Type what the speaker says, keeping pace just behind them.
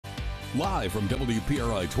Live from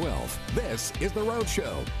WPRI 12, this is The Rhode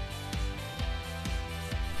Show.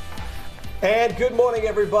 And good morning,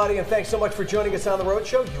 everybody, and thanks so much for joining us on The Rhode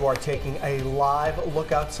Show. You are taking a live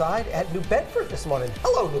look outside at New Bedford this morning.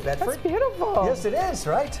 Hello, New Bedford. That's beautiful. Yes, it is,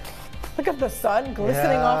 right? Look at the sun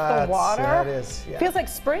glistening off the water. Yeah, it is. Yeah. Feels like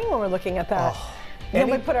spring when we're looking at that. Oh. And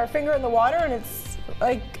then we put our finger in the water and it's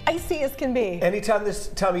like icy as can be. Anytime this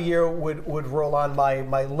time of year would roll on,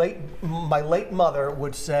 my late mother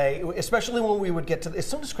would say, especially when we would get to, as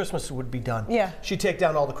soon as Christmas would be done, yeah, she'd take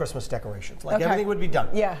down all the Christmas decorations. Like, okay, everything would be done.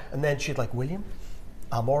 Yeah. And then she'd like, William,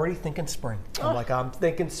 I'm already thinking spring. I'm like, I'm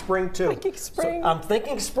thinking spring too. Thinking spring. So I'm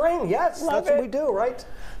thinking spring, yes. Love that's it. what we do, right?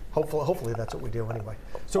 Hopefully that's what we do anyway.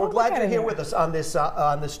 So we're glad you're here with us on this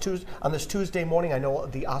Tuesday morning. I know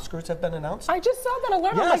the Oscars have been announced. I just saw that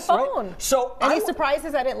alert on my phone. Right. So any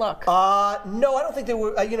surprises? I didn't look. No, I don't think there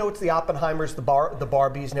were. It's the Oppenheimers, the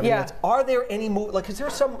Barbies, and everything. Yeah. Are there any movies? Like, is there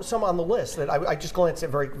some on the list that I just glanced at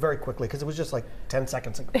very quickly because it was just like 10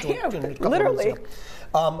 seconds. Yeah, literally.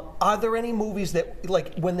 Are there any movies that,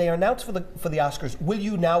 like, when they are announced for the Oscars, will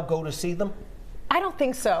you now go to see them? I don't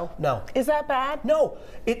think so. No. Is that bad? No.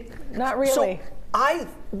 Not really. So I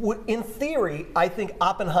would, in theory, I think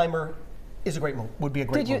Oppenheimer is a great movie. Would be a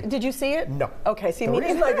great movie. Did you see it? No. Okay. See, the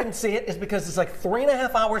reason I didn't see it is because it's like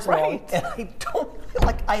 3.5 hours long, and I don't feel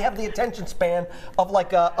like I have the attention span of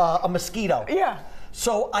like a mosquito. Yeah.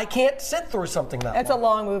 So I can't sit through something that long. It's a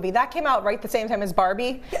long movie. That came out right the same time as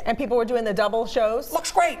Barbie, and people were doing the double shows.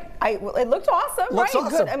 Looks great. It looked awesome, Looks right?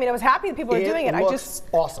 awesome. Good. I mean, I was happy that people were doing it. I just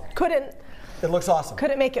awesome. couldn't. It looks awesome.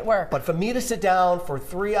 Couldn't make it work. But for me to sit down for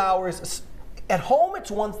 3 hours, at home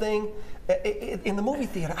it's one thing. In the movie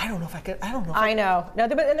theater, I don't know if I could. I know. No,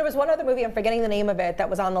 but there was one other movie, I'm forgetting the name of it, that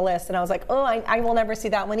was on the list, and I was like, oh, I will never see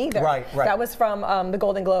that one either. Right. That was from the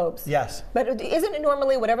Golden Globes. Yes. But isn't it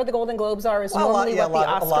normally whatever the Golden Globes are is normally what the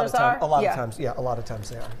Oscars are? A lot of times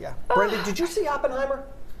they are. Yeah. Brandon, did you see Oppenheimer?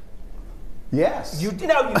 Yes. You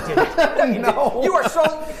didn't. No. You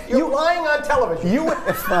are you're lying on television.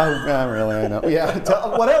 Not really, I know. Yeah.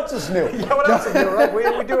 What else is new? Yeah, what else is new, right? We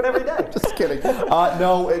do it every day. Just kidding.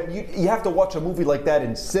 No, you have to watch a movie like that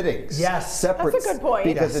in sittings. Yes. Separate. That's a good point.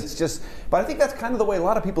 Because it's just, but I think that's kind of the way a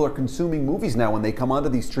lot of people are consuming movies now. When they come onto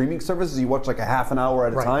these streaming services, you watch like a half an hour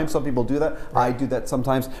at a time. Some people do that. Right. I do that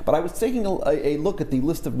sometimes. But I was taking a look at the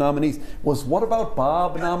list of nominees. Was What About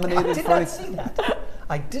Bob nominated? I did not see that.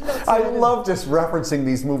 I did not see I that. love just referencing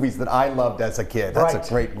these movies that I loved as a kid. That's a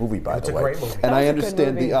great movie, by the way. It's a great movie. And I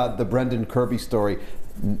understand the Brendan Kirby story.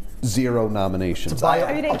 0 nominations.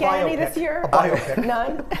 You didn't get any this year? A biopic.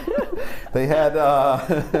 None? They had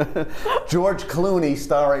George Clooney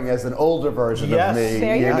starring as an older version of me.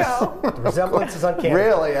 There you go. The resemblance is uncanny.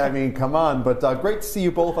 Really, I mean, come on. But great to see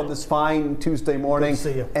you both on this fine Tuesday morning. Good to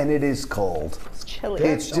see you. And it is cold. It's chilly.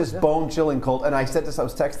 It's just bone-chilling cold. And I said this, I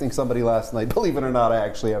was texting somebody last night. Believe it or not, I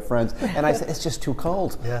actually have friends. And I said, it's just too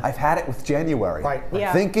cold. Yeah. I've had it with January. Right.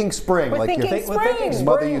 Yeah. Thinking spring. We're thinking spring. His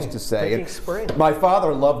mother used to say. Thinking spring. My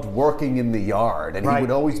father loved working in the yard, and he Right.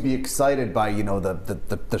 would always be excited by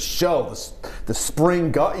the show, the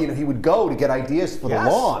spring. He would go to get ideas for the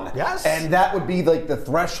lawn. Yes. And that would be like the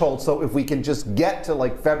threshold. So if we can just get to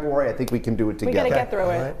like February, I think we can do it together. We gotta get through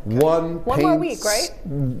it. One more week, right?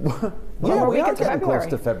 Yeah, we are into getting close February.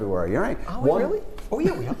 to February. All right. Are we really? Oh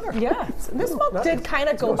yeah, we are. Yeah. This month did kind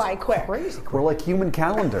of go by quick. Crazy. We're like human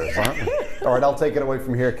calendars, aren't we? All right, I'll take it away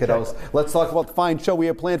from here, kiddos. Let's talk about the fine show we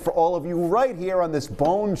have planned for all of you right here on this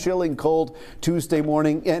bone-chilling cold Tuesday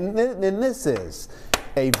morning. And this is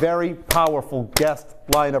a very powerful guest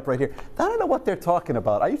lineup right here. I don't know what they're talking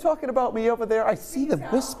about. Are you talking about me over there? I see them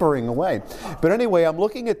whispering away. But anyway, I'm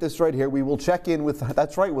looking at this right here. We will check in with,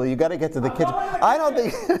 that's right, Will, you got to get to the kitchen. I don't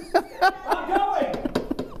think... I'm going.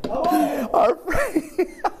 Our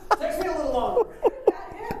Takes me a little longer.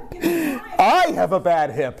 I have a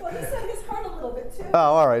bad hip. Well, he said his hurt a little bit too. Oh,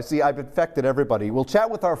 all right. See, I've infected everybody. We'll chat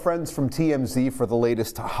with our friends from TMZ for the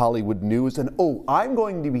latest Hollywood news. And I'm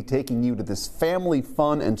going to be taking you to this family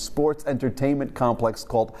fun and sports entertainment complex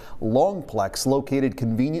called Longplex, located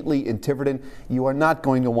conveniently in Tiverton. You are not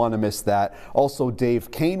going to want to miss that. Also,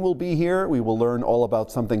 Dave Kane will be here. We will learn all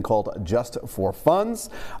about something called Just for Funds.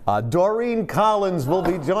 Doreen Collins will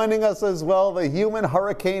be joining us as well, the human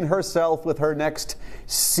hurricane herself, with her next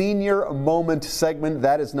Senior Moment segment.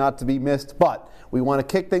 That is not to be missed. But we want to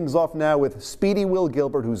kick things off now with speedy Will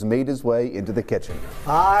Gilbert, who's made his way into the kitchen.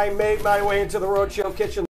 I made my way into the Rhode Show kitchen.